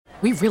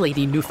We really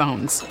need new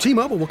phones.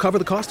 T-Mobile will cover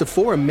the cost of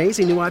 4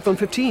 amazing new iPhone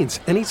 15s,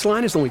 and each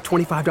line is only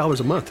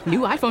 $25 a month. New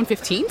iPhone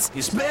 15s?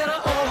 It's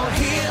better over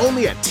here.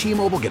 Only at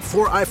T-Mobile, get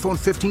 4 iPhone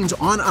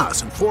 15s on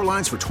us and 4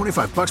 lines for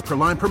 $25 per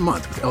line per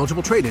month with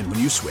eligible trade-in when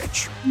you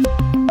switch.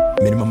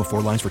 Minimum of 4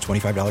 lines for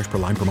 $25 per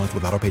line per month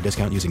with autopay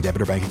discount using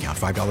debit or bank account.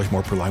 $5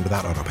 more per line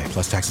without autopay,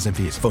 plus taxes and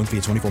fees. Phone fee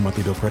at 24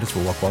 monthly bill credits for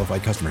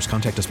well-qualified customers.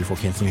 Contact us before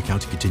canceling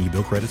account to continue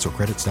bill credits or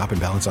credit stop and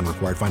balance on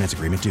required finance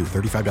agreement due.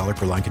 $35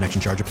 per line connection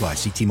charge applies.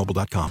 See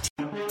T-Mobile.com.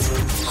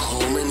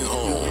 Home and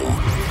home.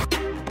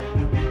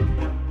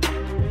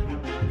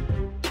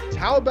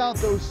 How about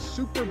those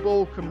Super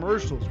Bowl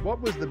commercials? What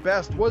was the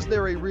best? Was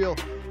there a real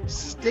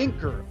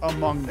stinker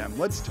among them?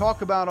 Let's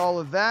talk about all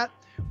of that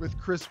with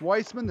Chris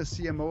Weissman, the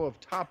CMO of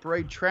Top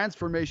Rate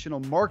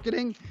Transformational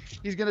Marketing.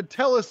 He's going to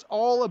tell us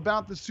all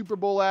about the Super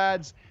Bowl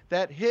ads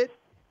that hit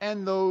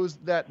and those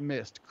that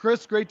missed.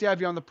 Chris, great to have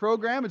you on the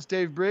program. It's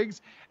Dave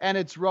Briggs and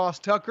it's Ross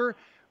Tucker.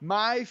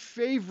 My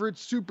favorite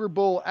Super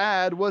Bowl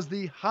ad was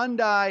the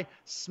Hyundai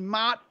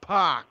Smart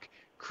Park.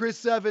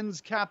 Chris Evans,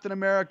 Captain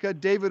America,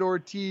 David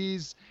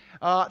Ortiz.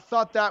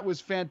 Thought that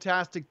was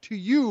fantastic. To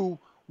you,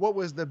 what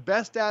was the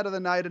best ad of the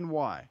night and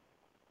why?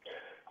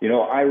 You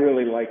know, I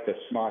really liked the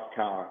Smart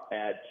Car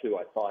ad, too.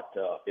 I thought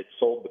it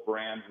sold the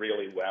brand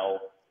really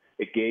well.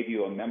 It gave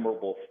you a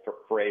memorable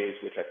phrase,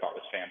 which I thought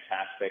was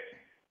fantastic.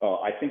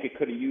 I think it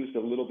could have used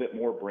a little bit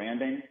more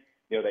branding.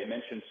 You know, they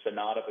mentioned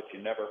Sonata, but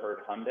you never heard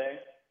Hyundai.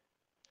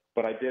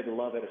 But I did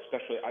love it,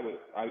 especially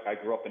I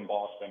grew up in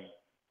Boston,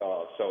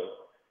 so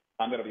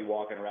I'm going to be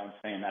walking around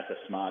saying that's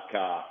a smart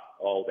car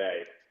all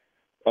day.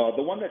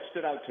 The one that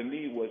stood out to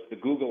me was the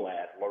Google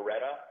ad,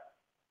 Loretta.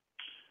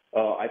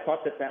 I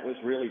thought that was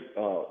really,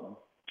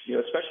 you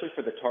know, especially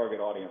for the target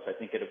audience, I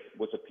think it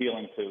was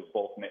appealing to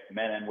both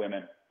men and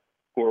women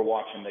who are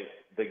watching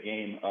the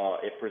game.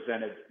 It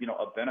presented, you know,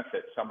 a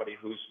benefit, somebody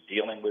who's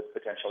dealing with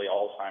potentially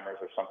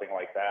Alzheimer's or something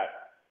like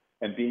that,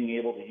 and being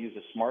able to use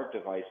a smart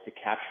device to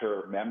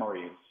capture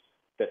memories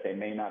that they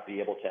may not be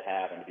able to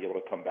have and to be able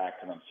to come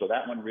back to them. So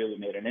that one really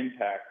made an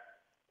impact.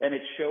 And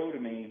it showed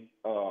me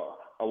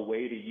a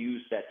way to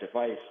use that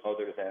device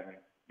other than,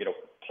 you know,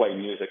 play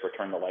music or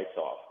turn the lights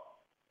off.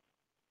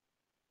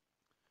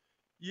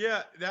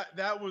 Yeah,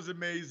 that was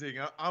amazing.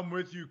 I'm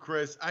with you,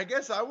 Chris. I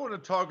guess I want to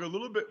talk a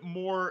little bit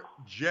more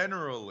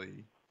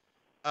generally.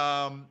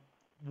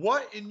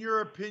 What, in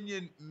your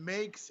opinion,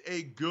 makes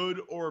a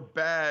good or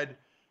bad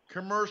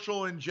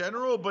commercial in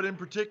general, but in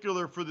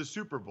particular for the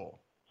Super Bowl?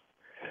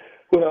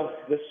 Well,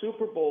 the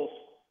Super Bowl's,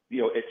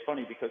 you know, it's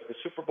funny because the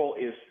Super Bowl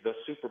is the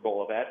Super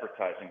Bowl of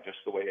advertising, just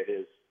the way it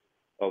is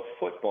of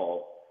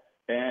football.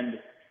 And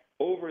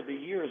over the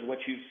years, what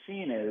you've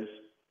seen is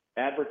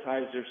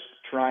advertisers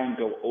try and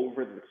go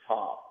over the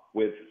top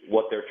with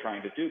what they're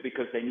trying to do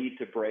because they need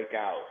to break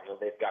out. You know,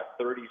 they've got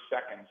 30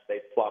 seconds. They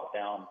plop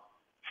down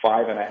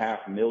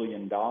 $5.5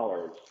 million,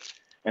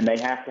 and they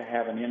have to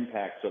have an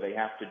impact. So they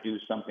have to do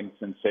something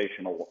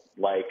sensational,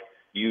 like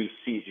use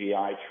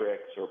CGI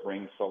tricks or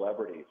bring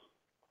celebrities.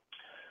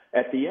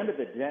 At the end of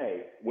the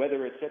day,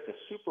 whether it's at the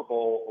Super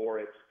Bowl or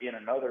it's in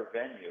another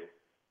venue,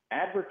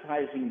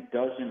 advertising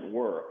doesn't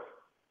work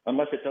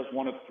unless it does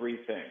one of three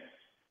things.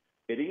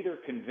 It either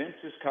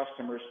convinces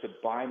customers to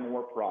buy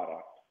more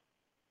product,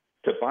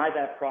 to buy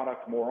that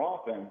product more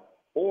often,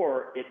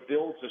 or it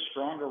builds a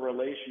stronger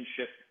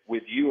relationship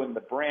with you and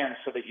the brand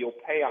so that you'll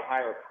pay a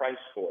higher price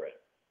for it.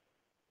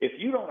 If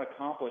you don't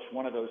accomplish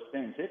one of those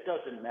things, it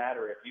doesn't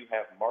matter if you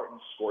have Martin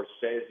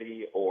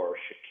Scorsese or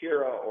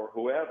Shakira or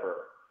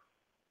whoever.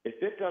 If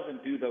it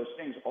doesn't do those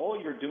things,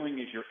 all you're doing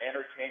is you're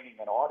entertaining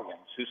an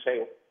audience who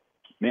say,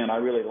 man, I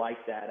really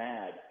like that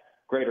ad.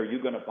 Great, are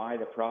you going to buy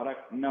the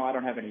product? No, I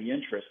don't have any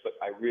interest, but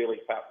I really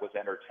was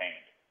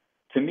entertained.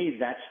 To me,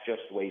 that's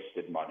just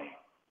wasted money.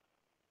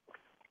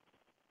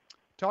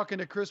 Talking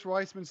to Chris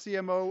Weissman,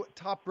 CMO,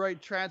 Top Right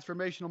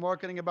Transformational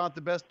Marketing, about the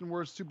best and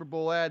worst Super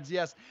Bowl ads.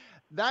 Yes,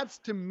 that's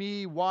to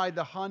me why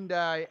the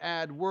Hyundai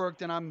ad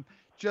worked, and I'm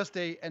just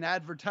an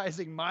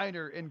advertising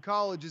minor in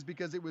college, is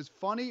because it was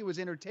funny, it was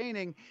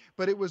entertaining,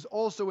 but it was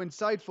also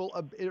insightful.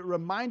 It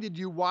reminded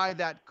you why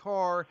that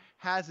car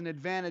has an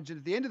advantage. And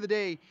at the end of the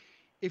day,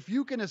 if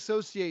you can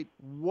associate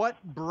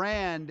what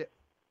brand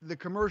the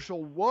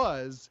commercial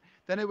was,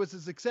 then it was a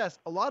success.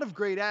 A lot of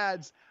great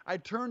ads, I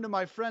turned to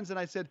my friends and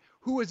I said,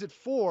 who is it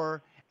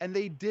for? And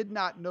they did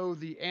not know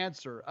the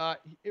answer.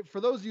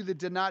 For those of you that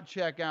did not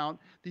check out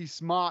the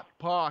Smart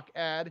Park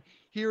ad,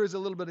 here is a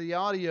little bit of the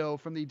audio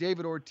from the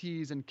David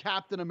Ortiz and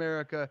Captain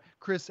America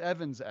Chris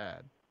Evans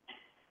ad.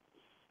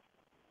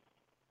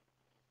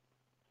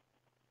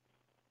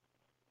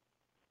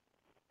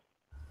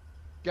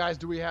 Guys,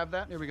 do we have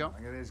that? Here we go.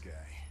 Look at this guy.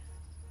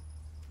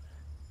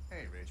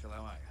 Hey, Rachel,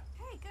 how are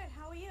you? Hey, good.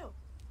 How are you?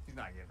 He's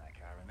not getting that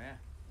car in there.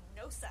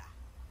 No, sir.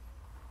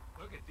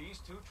 Look at these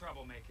two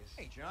troublemakers.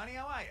 Hey, Johnny,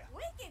 how are you?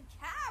 Wicked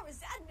car. Is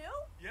that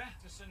new? Yeah,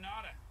 it's a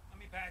Sonata. Let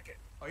me pack it.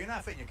 Oh, you're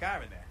not fitting your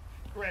car in there.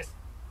 Chris,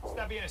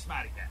 stop being a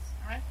smarty pants,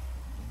 all right?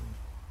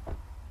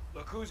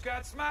 Look who's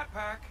got Smart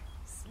Pack.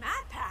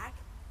 Smart Pack?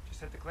 Just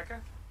hit the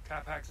clicker.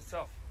 Car packs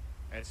itself.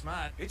 It's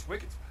smart. It's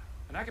wicked smart.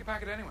 And I can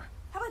pack it anywhere.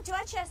 How about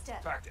Dorchester?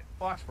 Packed it.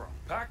 Foxborough.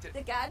 Packed it.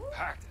 The Garden?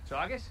 Packed it.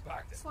 Saugus?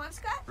 Packed it.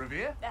 Swampscott?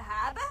 Revere? The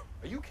Harbor?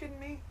 Are you kidding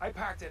me? I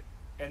packed it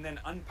and then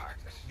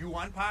unpacked it. You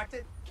unpacked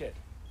it? Kid.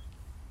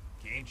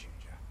 Game changer.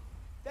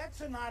 That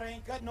Sonata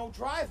ain't got no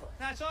driver.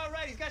 That's all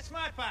right. He's got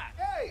Smart Pack.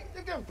 Hey,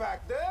 you can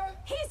back there.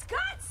 He's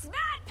got Smart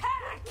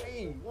Pack!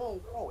 Hey,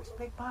 whoa, it's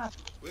Big Pop.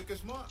 Wicked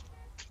smart.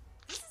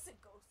 This is a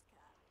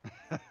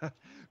ghost car.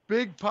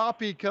 Big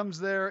Poppy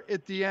comes there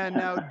at the end.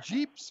 Now,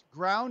 Jeep's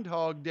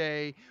Groundhog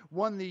Day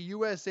won the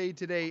USA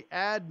Today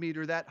ad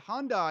meter. That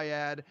Hyundai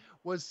ad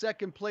was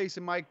second place.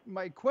 And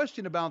my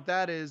question about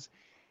that is,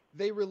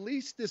 they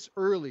released this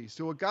early,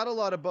 so it got a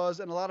lot of buzz,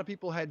 and a lot of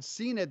people had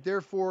seen it.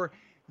 Therefore,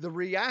 the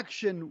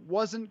reaction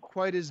wasn't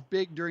quite as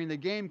big during the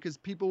game because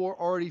people were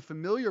already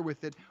familiar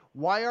with it.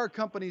 Why are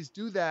companies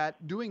doing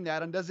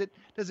that? And does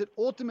it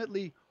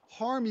ultimately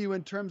harm you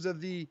in terms of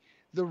the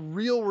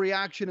real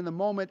reaction in the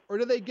moment, or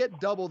do they get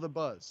double the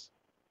buzz?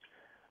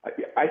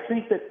 I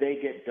think that they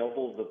get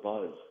double the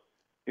buzz.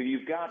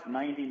 You've got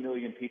 90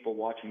 million people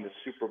watching the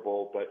Super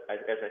Bowl, but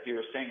as you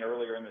were saying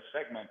earlier in the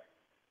segment,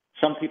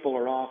 some people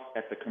are off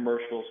at the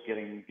commercials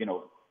getting,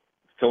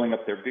 filling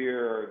up their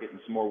beer or getting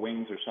some more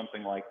wings or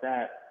something like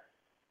that.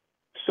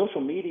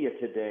 Social media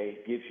today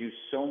gives you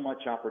so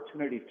much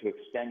opportunity to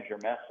extend your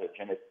message.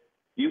 And if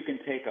you can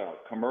take a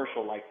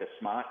commercial like the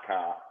Smart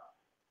Car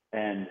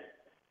and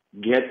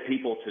get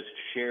people to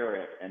share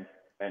it,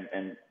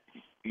 and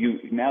you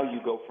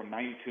go from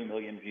 92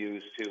 million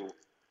views to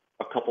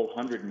a couple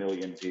 100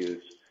 million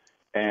views,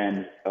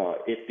 and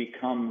it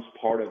becomes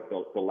part of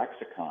the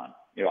lexicon.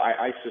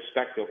 I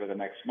suspect over the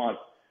next month,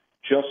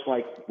 just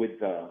like with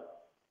the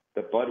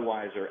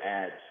Budweiser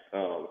ads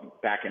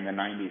back in the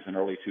 90s and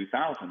early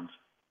 2000s,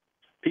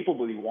 people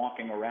will be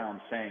walking around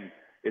saying,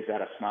 "Is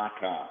that a Smart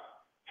Car?"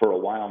 for a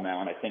while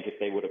now. And I think if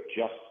they would have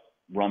just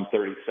run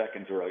 30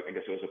 seconds, or I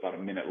guess it was about a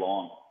minute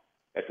long,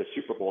 at the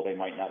Super Bowl, they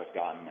might not have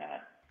gotten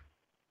that.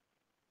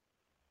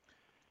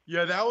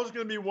 Yeah, that was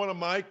going to be one of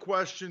my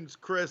questions,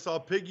 Chris. I'll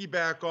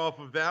piggyback off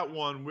of that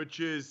one, which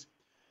is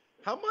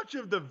how much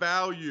of the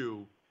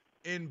value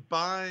in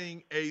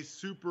buying a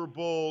Super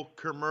Bowl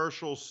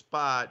commercial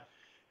spot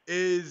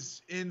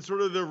is in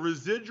sort of the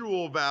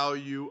residual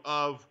value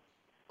of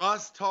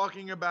us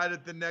talking about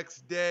it the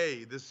next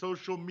day, the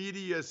social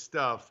media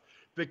stuff,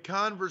 the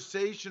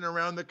conversation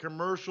around the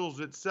commercials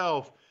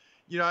itself.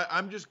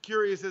 I'm just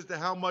curious as to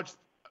how much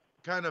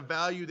kind of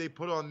value they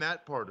put on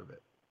that part of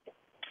it.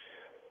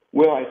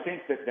 Well, I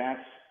think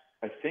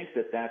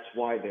that's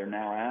why they're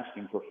now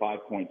asking for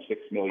 $5.6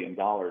 million,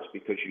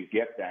 because you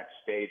get that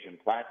stage and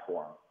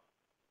platform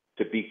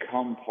to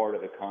become part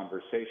of the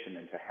conversation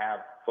and to have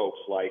folks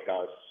like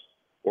us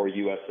or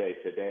USA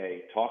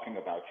Today talking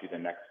about you the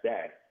next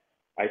day.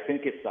 I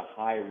think it's a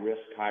high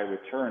risk, high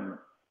return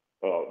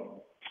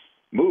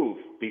move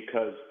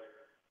because,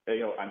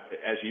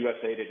 as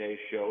USA Today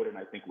showed, and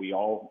I think we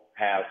all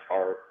have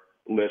our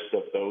list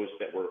of those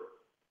that were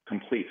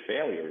complete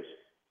failures.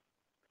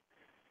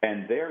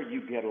 And there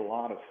you get a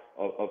lot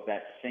of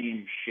that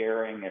same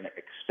sharing and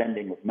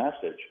extending of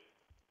message,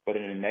 but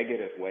in a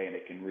negative way, and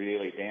it can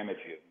really damage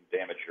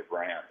your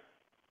brand.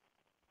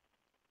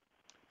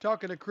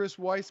 Talking to Chris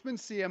Weissman,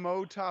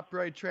 CMO, Top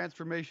Right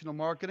Transformational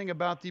Marketing,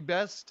 about the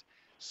best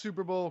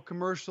Super Bowl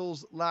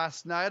commercials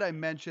last night. I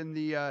mentioned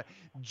the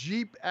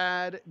Jeep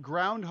ad,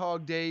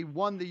 Groundhog Day,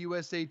 won the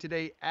USA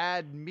Today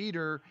ad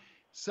meter.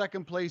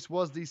 Second place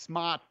was the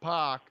Smart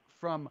Pack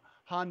from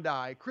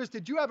Hyundai. Chris,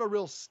 did you have a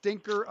real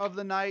stinker of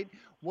the night?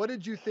 What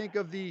did you think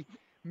of the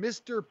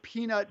Mr.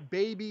 Peanut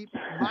Baby?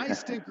 My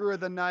stinker of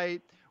the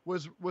night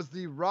was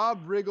the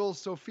Rob Riggle,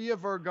 Sofia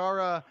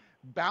Vergara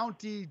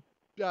bounty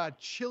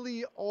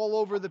chili all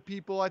over the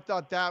people. I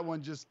thought that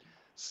one just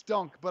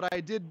stunk, but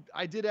I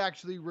did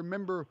actually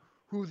remember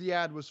who the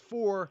ad was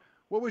for.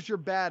 What was your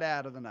bad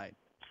ad of the night?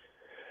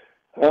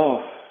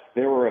 Oh,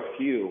 there were a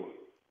few.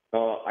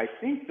 I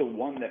think the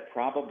one that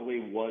probably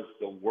was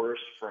the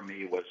worst for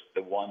me was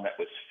the one that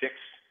was Fix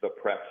the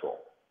Pretzel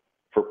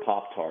for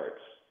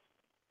Pop-Tarts.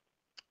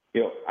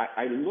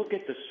 I look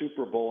at the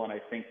Super Bowl and I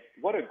think,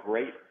 what a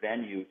great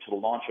venue to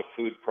launch a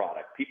food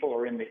product. People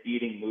are in the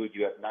eating mood.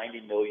 You have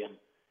 90 million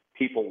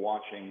people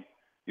watching.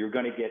 You're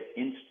going to get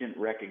instant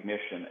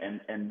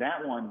recognition. And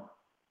that one,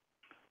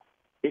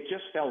 it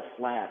just fell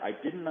flat. I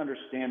didn't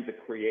understand the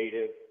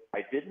creative.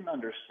 I didn't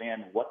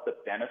understand what the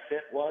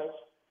benefit was.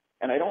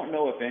 And I don't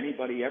know if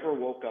anybody ever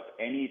woke up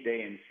any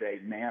day and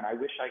say, man, I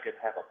wish I could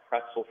have a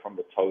pretzel from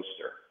the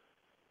toaster.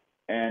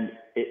 And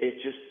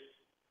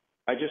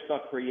I just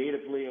thought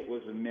creatively it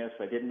was a miss.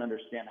 I didn't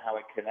understand how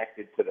it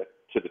connected to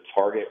the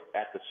target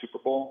at the Super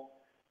Bowl.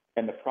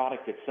 And the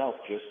product itself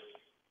just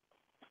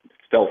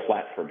fell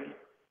flat for me.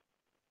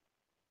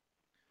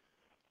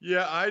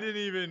 Yeah, I don't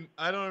even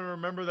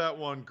remember that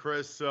one,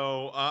 Chris.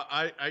 So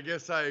I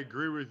guess I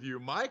agree with you.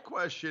 My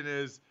question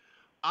is,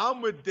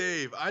 I'm with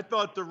Dave. I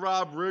thought the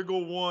Rob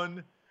Riggle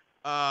one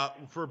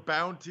for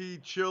Bounty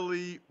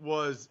Chili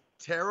was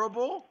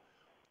terrible.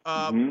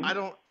 I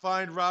don't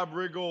find Rob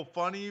Riggle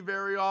funny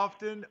very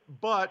often,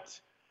 but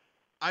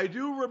I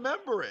do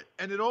remember it.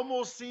 And it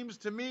almost seems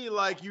to me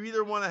like you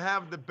either want to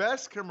have the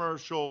best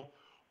commercial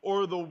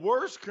or the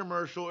worst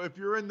commercial. If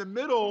you're in the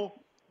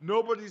middle,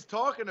 nobody's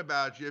talking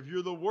about you. If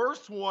you're the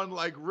worst one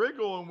like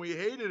Wriggle and we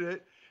hated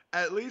it,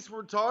 at least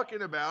we're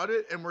talking about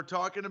it, and we're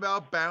talking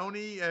about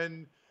Bounty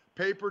and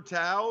paper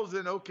towels.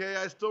 And okay,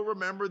 I still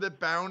remember that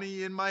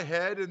Bounty in my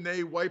head, and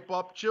they wipe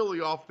up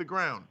chili off the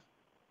ground.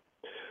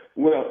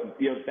 Well,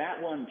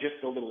 that one,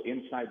 just a little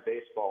inside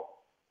baseball.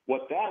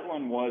 What that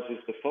one was is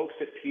the folks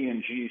at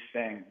P&G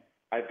saying,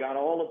 I've got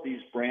all of these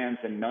brands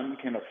and none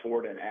can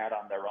afford an ad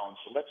on their own,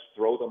 so let's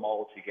throw them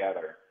all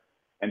together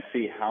and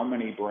see how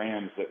many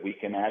brands that we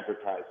can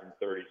advertise in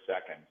 30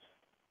 seconds.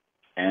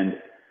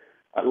 And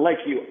like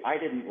you, I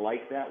didn't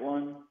like that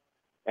one.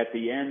 At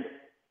the end,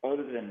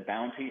 other than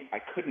Bounty, I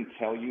couldn't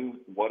tell you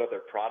what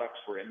other products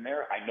were in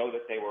there. I know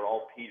that they were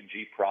all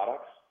P&G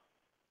products,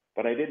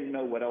 but I didn't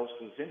know what else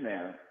was in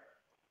there.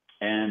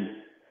 And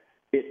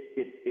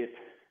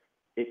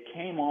it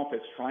came off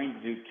as trying to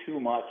do too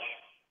much.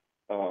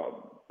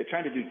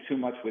 Trying to do too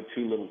much with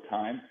too little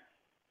time.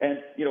 And,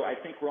 I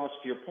think, Ross,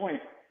 to your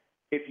point,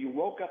 if you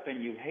woke up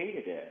and you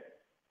hated it,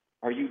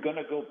 are you going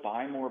to go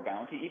buy more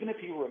Bounty? Even if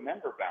you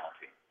remember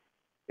Bounty,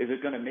 is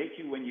it going to make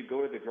you, when you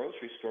go to the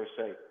grocery store,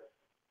 say,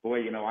 boy,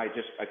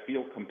 I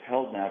feel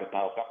compelled now to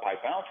buy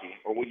Bounty?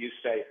 Or will you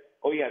say,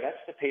 oh, yeah, that's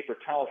the paper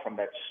towel from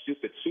that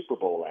stupid Super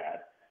Bowl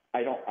ad. I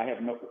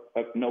have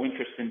no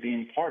interest in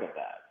being part of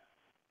that.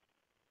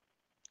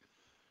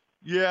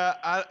 Yeah,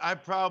 I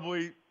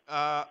probably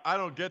I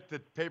don't get the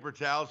paper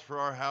towels for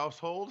our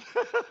household,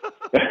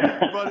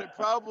 but it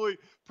probably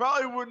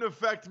wouldn't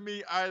affect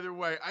me either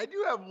way. I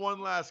do have one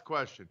last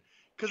question,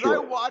 because I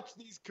watch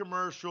these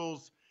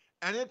commercials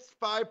and it's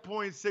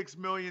 $5.6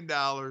 million.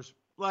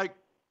 Like,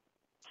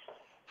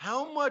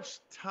 how much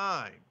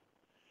time,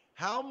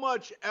 how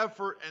much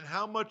effort, and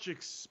how much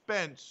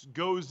expense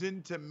goes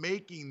into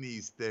making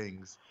these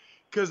things?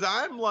 Because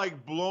I'm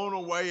like blown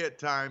away at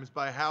times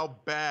by how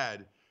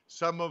bad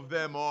some of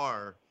them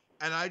are.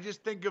 And I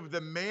just think of the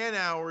man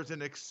hours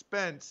and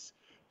expense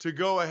to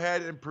go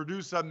ahead and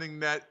produce something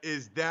that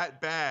is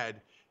that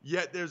bad.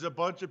 Yet there's a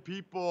bunch of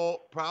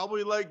people,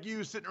 probably like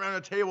you, sitting around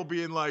a table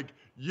being like,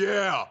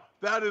 yeah,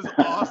 that is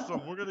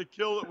awesome. We're going to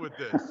kill it with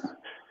this.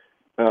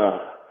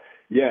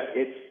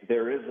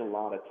 There is a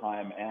lot of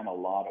time and a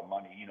lot of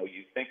money.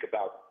 You think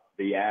about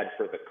the ad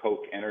for the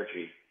Coke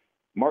Energy.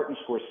 Martin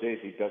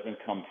Scorsese doesn't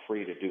come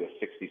free to do a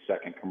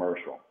 60-second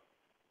commercial.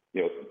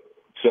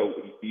 So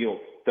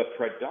the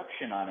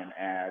production on an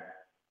ad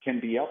can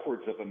be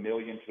upwards of $1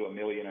 million to $1.5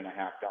 million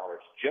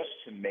just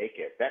to make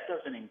it. That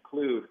doesn't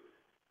include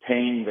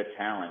paying the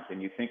talent. And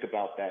you think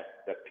about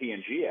that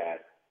P&G ad,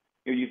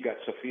 you've got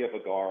Sofia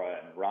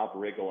Vergara and Rob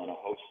Riggle and a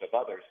host of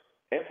others.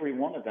 Every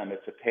one of them,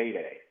 it's a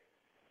payday.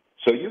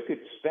 So you could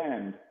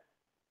spend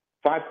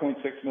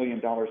 $5.6 million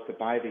to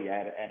buy the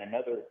ad and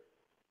another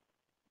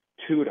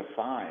 2 to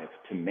 5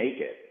 to make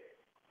it.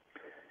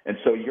 And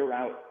so you're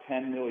out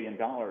 $10 million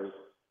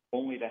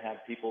only to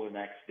have people the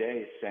next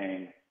day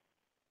saying,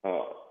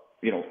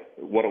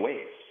 what a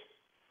waste.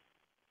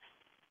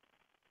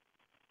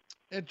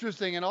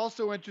 Interesting. And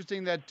also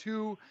interesting that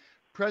two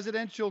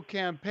presidential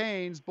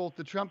campaigns, both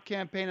the Trump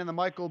campaign and the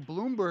Michael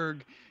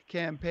Bloomberg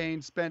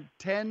campaign, spent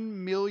 $10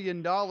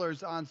 million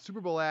on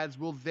Super Bowl ads.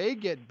 Will they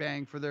get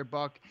bang for their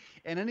buck?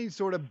 And any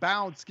sort of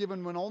bounce,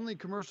 given when only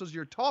commercials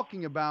you're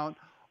talking about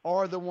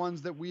are the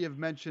ones that we have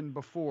mentioned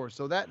before.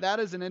 So that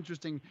is an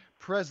interesting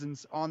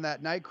presence on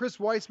that night. Chris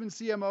Weissman,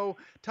 CMO,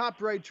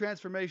 Top Right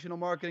Transformational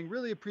Marketing.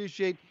 Really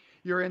appreciate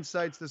your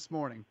insights this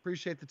morning.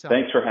 Appreciate the time.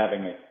 Thanks for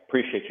having me.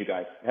 Appreciate you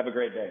guys. Have a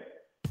great day.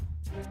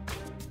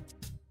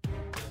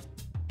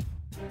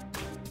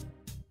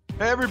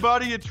 Hey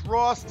everybody, it's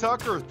Ross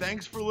Tucker.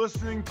 Thanks for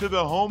listening to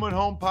the Home and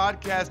Home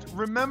podcast.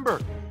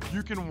 Remember,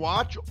 you can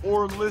watch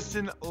or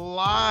listen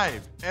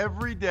live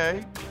every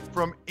day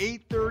from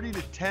 8:30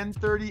 to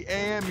 10:30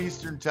 a.m.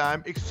 Eastern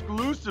Time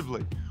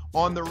exclusively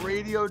on the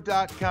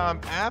radio.com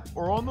app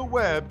or on the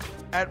web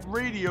at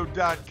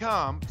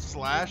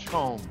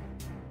radio.com/home.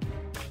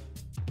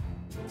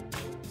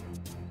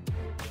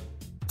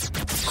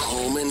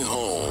 Home and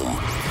Home.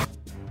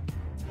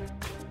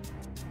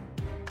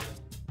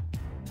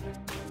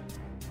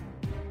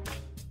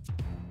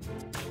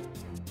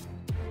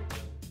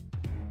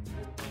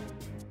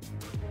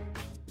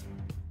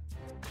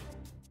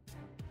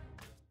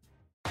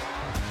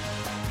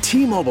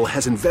 T-Mobile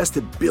has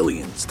invested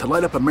billions to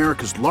light up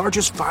America's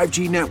largest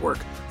 5G network,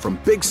 from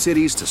big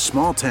cities to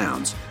small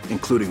towns,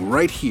 including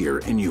right here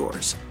in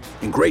yours.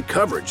 And great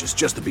coverage is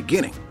just the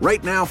beginning.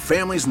 Right now,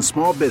 families and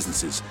small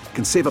businesses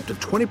can save up to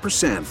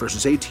 20%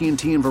 versus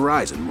AT&T and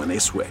Verizon when they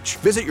switch.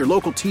 Visit your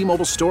local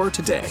T-Mobile store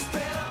today.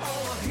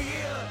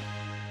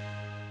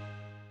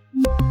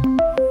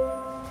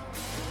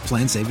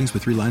 Plan savings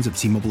with 3 lines of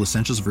T-Mobile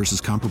Essentials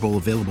versus comparable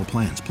available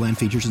plans. Plan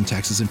features and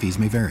taxes and fees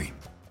may vary.